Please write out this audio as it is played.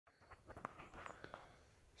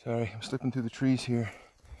Sorry, I'm slipping through the trees here,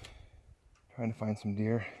 trying to find some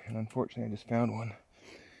deer, and unfortunately I just found one.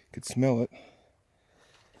 Could smell it.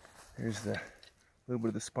 There's the little bit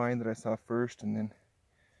of the spine that I saw first, and then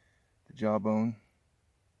the jawbone.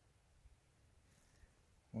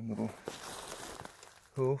 One little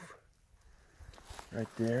hoof right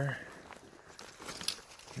there.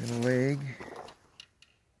 And a leg.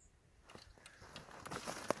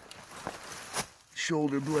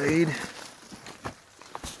 Shoulder blade.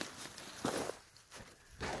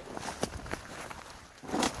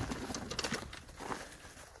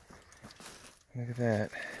 Look at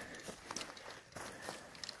that.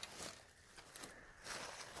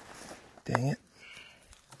 Dang it.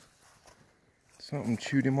 Something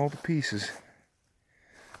chewed him all to pieces.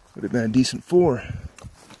 Would have been a decent 4.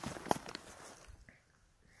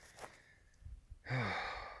 Oh,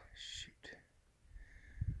 shoot.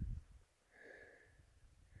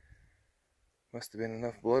 Must have been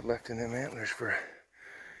enough blood left in them antlers for...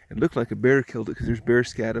 It looked like a bear killed it because there's bear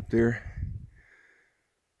scat up there.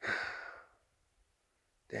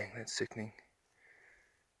 Dang, that's sickening.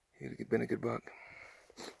 He'd have been a good buck.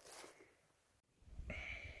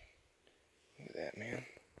 Look at that, man.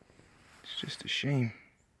 It's just a shame.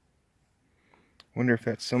 Wonder if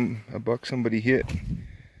that's a buck somebody hit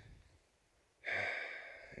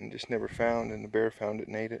and just never found, and the bear found it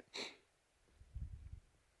and ate it.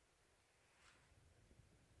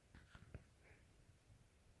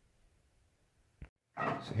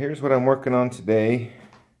 So here's what I'm working on today.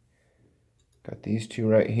 Got these two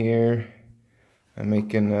right here. I'm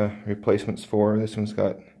making replacements for. This one's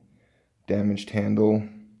got damaged handle.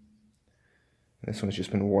 This one's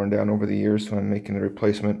just been worn down over the years, so I'm making a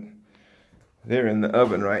replacement. They're in the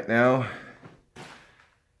oven right now.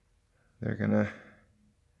 They're gonna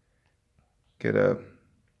get a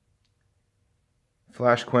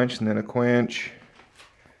flash quench and then a quench.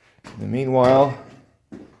 In the meanwhile,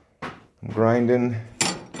 I'm grinding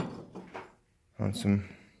on some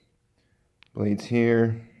blades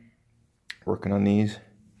here, working on these.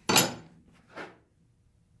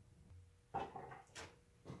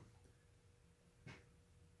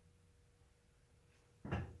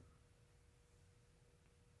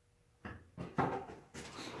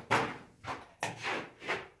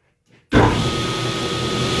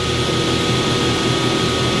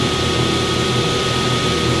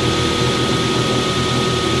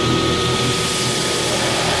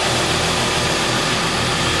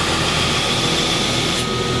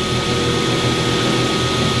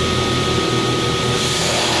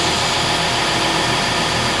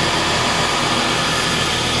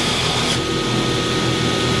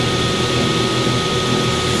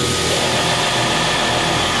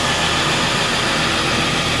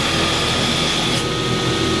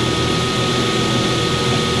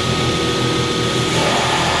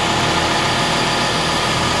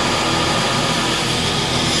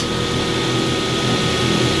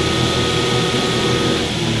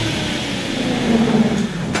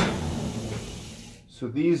 So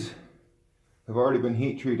these have already been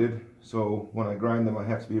heat treated, so when I grind them I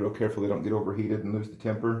have to be real careful they don't get overheated and lose the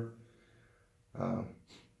temper.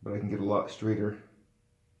 But I can get a lot straighter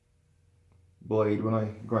blade when I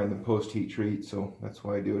grind them post heat treat, so that's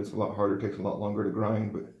why I do it. It's a lot harder, it takes a lot longer to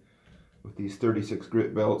grind, but with these 36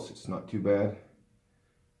 grit belts it's not too bad.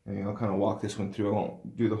 And I'll kind of walk this one through. I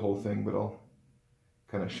won't do the whole thing, but I'll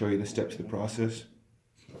kind of show you the steps of the process.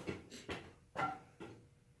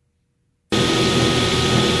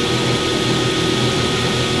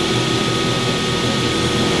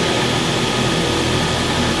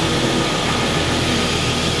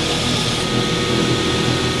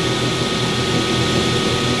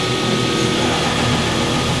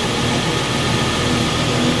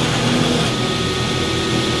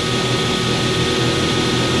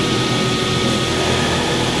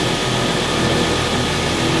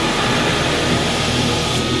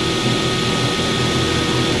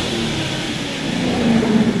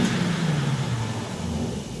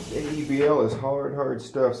 AEBL is hard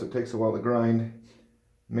stuff, so it takes a while to grind.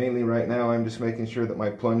 Mainly right now I'm just making sure that my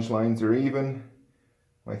plunge lines are even,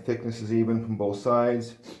 my thickness is even from both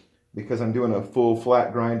sides. Because I'm doing a full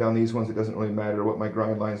flat grind on these ones, it doesn't really matter what my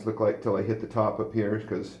grind lines look like till I hit the top up here,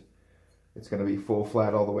 because it's going to be full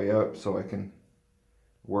flat all the way up, so I can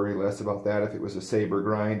worry less about that. If it was a saber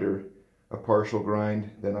grind or a partial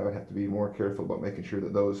grind, then I would have to be more careful about making sure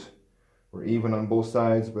that those were even on both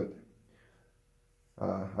sides. But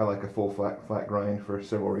I like a full flat grind for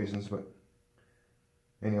several reasons. But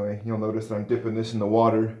anyway, you'll notice that I'm dipping this in the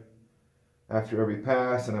water after every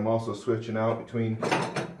pass, and I'm also switching out between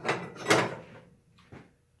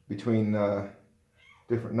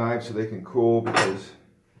different knives so they can cool, because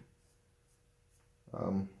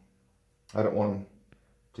I don't want them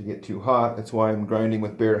to get too hot. That's why I'm grinding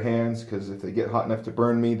with bare hands, because if they get hot enough to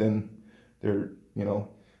burn me, then they're, you know,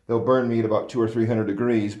 they'll burn me at about 200 or 300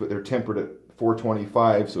 degrees, but they're tempered at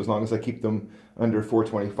 425. So as long as I keep them under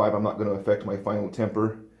 425, I'm not going to affect my final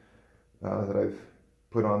temper that I've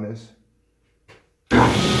put on this.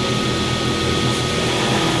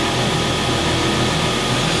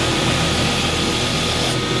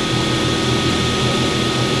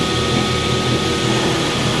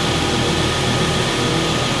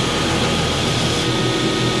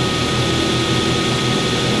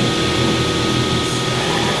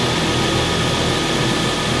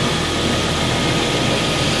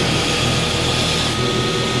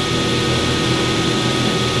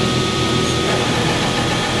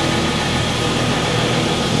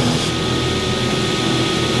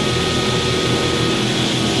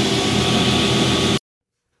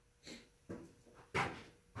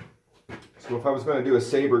 So if I was going to do a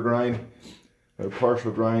saber grind or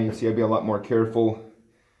partial grind, you'd see I'd be a lot more careful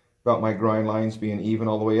about my grind lines being even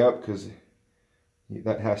all the way up, because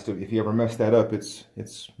that has to, if you ever mess that up, it's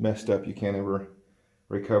messed up. You can't ever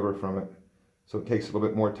recover from it. So it takes a little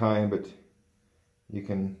bit more time, but you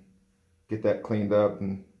can get that cleaned up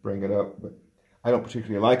and bring it up. But I don't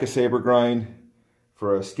particularly like a saber grind.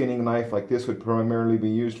 For a skinning knife like this would primarily be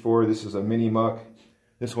used for. This is a mini muck.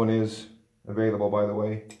 This one is available, by the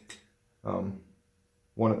way.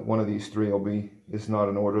 One of these three is not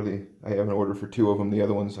an order. I have an order for 2 of them. The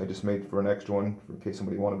other ones I just made for an extra one in case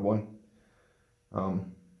somebody wanted one.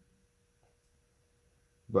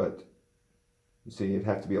 But you see, you'd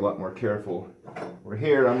have to be a lot more careful. Where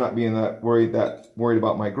here, I'm not being that worried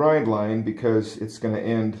about my grind line, because it's going to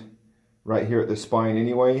end right here at the spine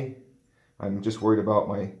anyway. I'm just worried about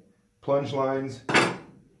my plunge lines.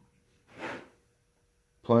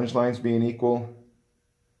 Plunge lines being equal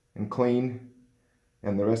and clean,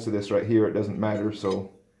 and the rest of this right here, it doesn't matter.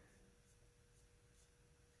 So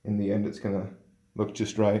in the end, it's gonna look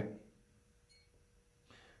just right.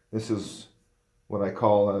 This is what I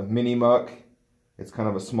call a mini muck. It's kind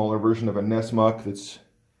of a smaller version of a nest muck. That's,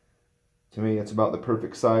 to me, it's about the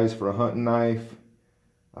perfect size for a hunting knife,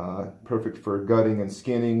 perfect for gutting and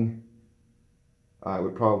skinning. I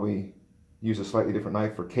would probably use a slightly different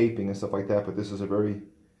knife for caping and stuff like that, but this is a very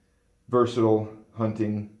versatile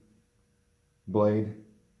hunting blade.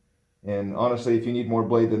 And honestly, if you need more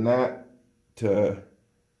blade than that to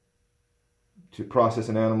process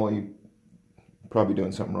an animal, you're probably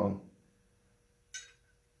doing something wrong.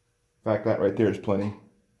 In fact, that right there is plenty,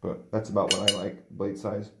 but that's about what I like, blade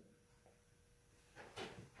size.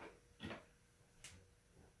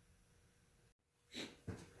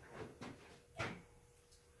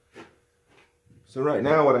 So right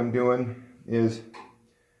now what I'm doing is,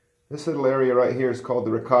 this little area right here is called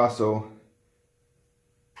the ricasso,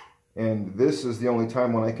 and this is the only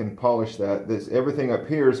time when I can polish that. Everything up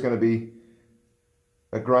here is going to be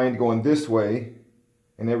a grind going this way,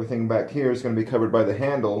 and everything back here is going to be covered by the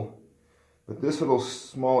handle. But this little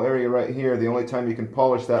small area right here, the only time you can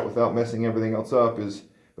polish that without messing everything else up is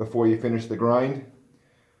before you finish the grind.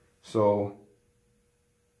 So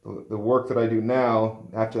the work that I do now,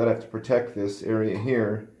 after that I have to protect this area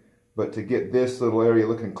here, but to get this little area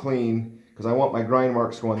looking clean, because I want my grind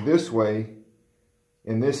marks going this way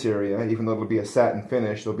in this area, even though it'll be a satin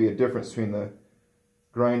finish, there'll be a difference between the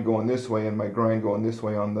grind going this way and my grind going this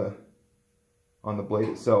way on the blade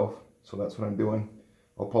itself. So that's what I'm doing.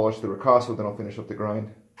 I'll polish the ricasso, then I'll finish up the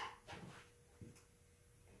grind.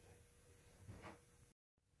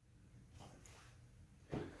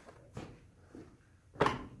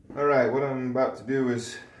 Alright, what I'm about to do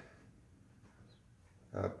is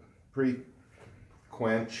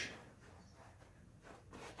pre-quench.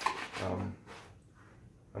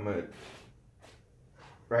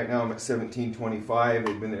 Right now I'm at 1725,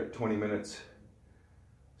 they've been there at 20 minutes.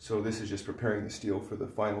 So this is just preparing the steel for the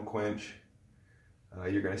final quench.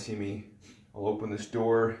 You're going to see me, I'll open this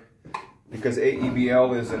door. Because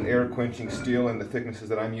AEBL is an air quenching steel and the thicknesses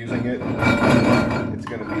that I'm using it, it's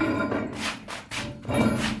going to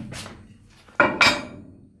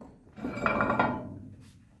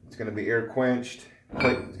be air quenched. It's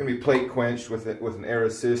going to be plate quenched with an air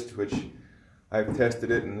assist, which I've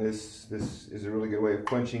tested it, and this is a really good way of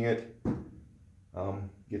quenching it.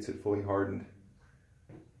 Gets it fully hardened.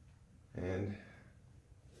 And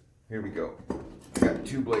here we go. I got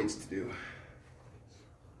 2 blades to do.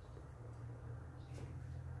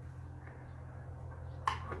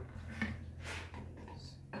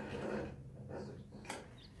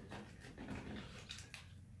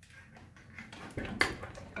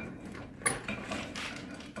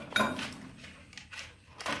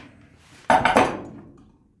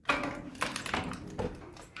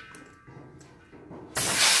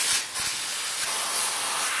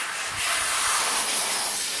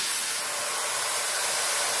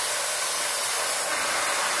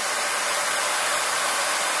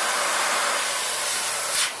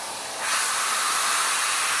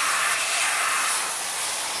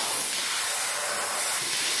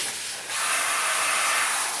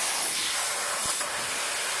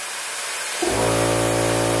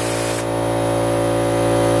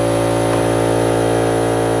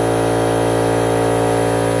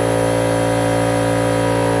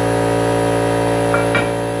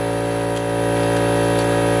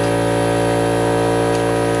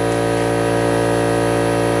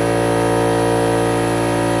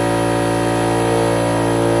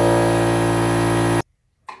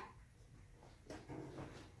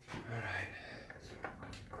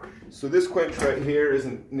 this quench right here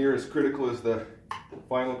isn't near as critical as the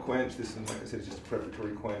final quench. This is, like I said, it's just a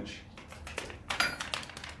preparatory quench.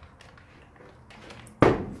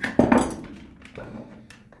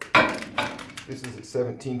 This is at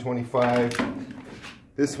 1725.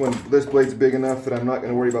 This blade's big enough that I'm not going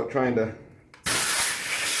to worry about trying to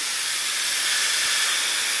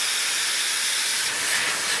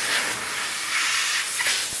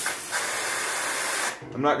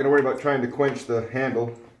quench the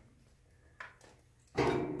handle.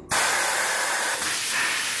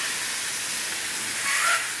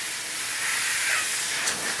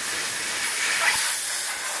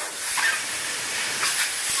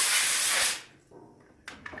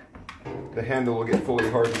 The handle will get fully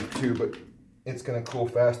hardened too, but it's going to cool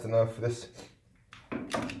fast enough. This,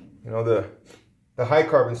 you know, the high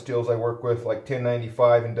carbon steels I work with, like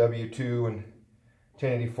 1095 and W2 and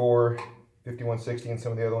 1084, 5160 and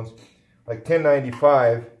some of the other ones, like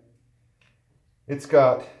 1095, it's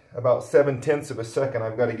got about 7/10 of a second.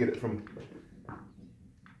 I've got to get it from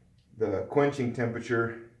the quenching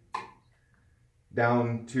temperature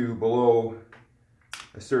down to below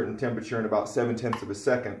a certain temperature in about 7/10 of a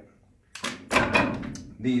second.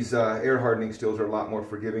 These air hardening steels are a lot more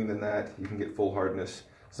forgiving than that. You can get full hardness.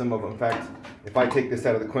 Some of them, in fact, if I take this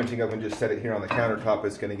out of the quenching oven and just set it here on the countertop,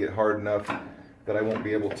 it's going to get hard enough that I won't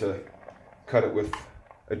be able to cut it with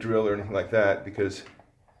a drill or anything like that, because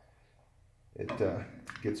it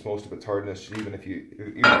gets most of its hardness even if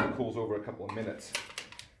it cools over a couple of minutes.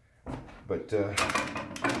 But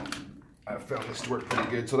I've found this to work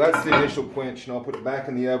pretty good. So that's the initial quench, and I'll put it back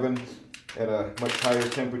in the oven at a much higher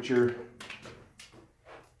temperature.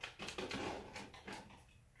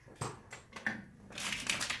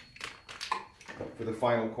 For the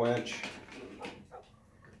final quench.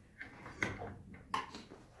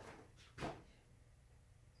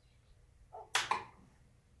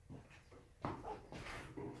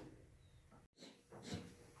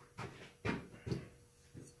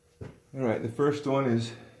 All right, the first one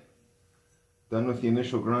is done with the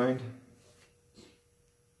initial grind.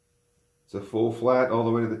 It's a full flat all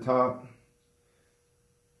the way to the top.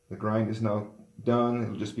 The grind is now done.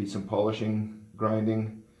 It'll just be some polishing,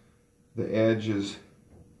 grinding. The edge is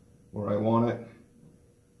where I want it.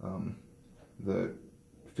 The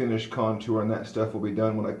finish contour and that stuff will be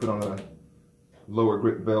done when I put on a lower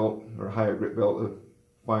grit belt or a higher grit belt, a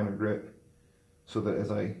finer grit, so that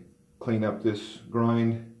as I clean up this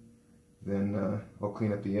grind, then I'll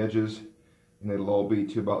clean up the edges, and it'll all be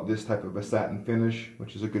to about this type of a satin finish,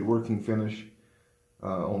 which is a good working finish.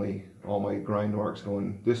 Only all my grind marks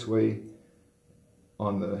going this way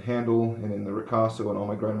on the handle and in the ricasso, and all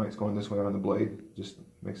my grind marks going this way on the blade. Just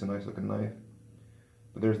makes a nice looking knife.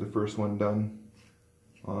 But there's the first one done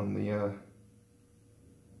on the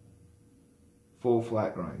full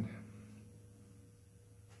flat grind.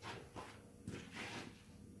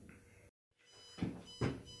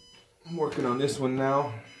 I'm working on this one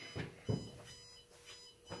now.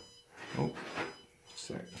 Oh, just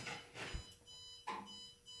a sec.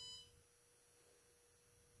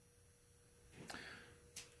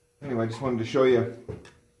 Anyway, I just wanted to show you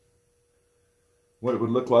what it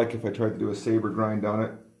would look like if I tried to do a saber grind on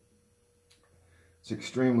it. It's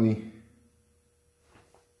extremely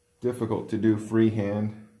difficult to do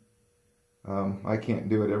freehand. I can't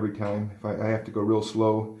do it every time. I have to go real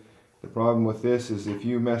slow. The problem with this is if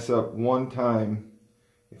you mess up one time,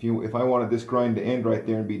 if I wanted this grind to end right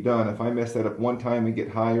there and be done, if I mess that up one time and get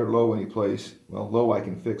high or low any place, well, low I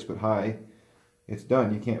can fix, but high, it's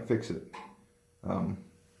done. You can't fix it.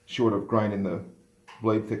 Short of grinding the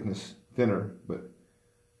blade thickness thinner, but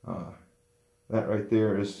that right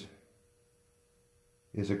there is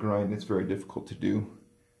a grind that's very difficult to do.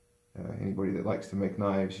 Anybody that likes to make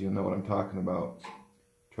knives, you'll know what I'm talking about.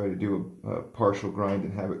 Try to do a partial grind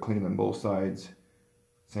and have it clean on both sides,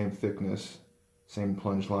 same thickness, same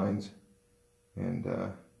plunge lines, and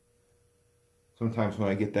sometimes when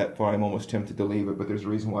I get that far I'm almost tempted to leave it, but there's a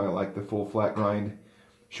reason why I like the full flat grind.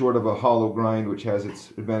 Short of a hollow grind, which has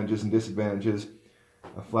its advantages and disadvantages,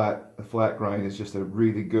 a flat grind is just a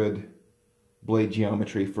really good blade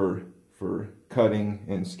geometry for cutting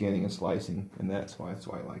and skinning and slicing, and that's why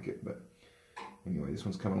I like it. But anyway, this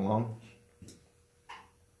one's coming along.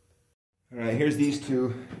 All right, here's these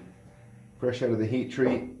two, fresh out of the heat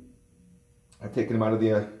treat. I've taken them out of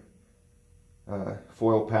the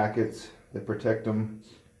foil packets that protect them.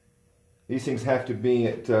 These things have to be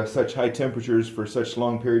at such high temperatures for such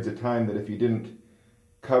long periods of time that if you didn't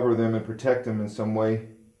cover them and protect them in some way,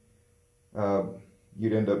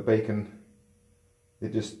 you'd end up baking.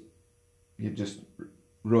 You'd just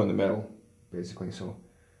ruin the metal, basically. So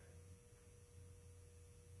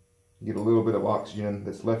You get a little bit of oxygen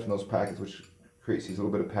that's left in those packets, which creates these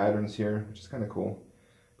little bit of patterns here, which is kind of cool.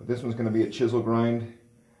 But this one's going to be a chisel grind.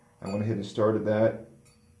 I went ahead and started that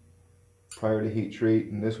prior to heat treat,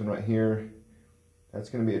 and this one right here, that's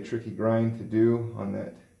going to be a tricky grind to do on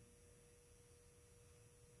that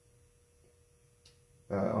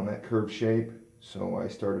curved shape. So I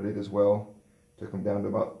started it as well. Took them down to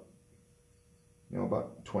about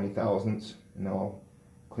 20 thousandths, and now I'll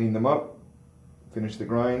clean them up, finish the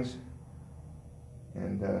grinds,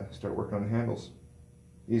 and start working on the handles.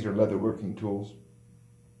 These are leather working tools.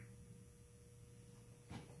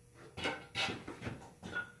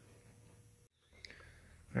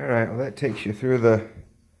 Alright, well that takes you through the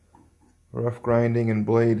rough grinding and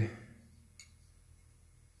blade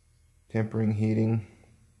tempering, heating.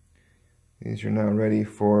 These are now ready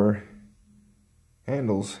for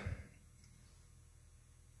handles.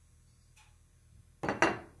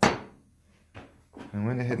 I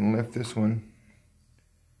went ahead and left this one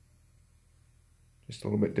just a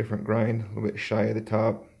little bit different grind, a little bit shy of the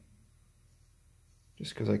top,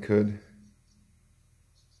 just because I could,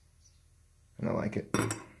 and I like it.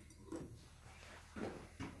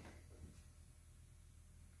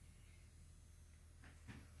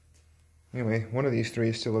 Anyway, one of these three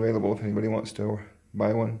is still available if anybody wants to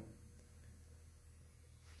buy one.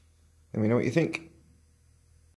 Let me know what you think.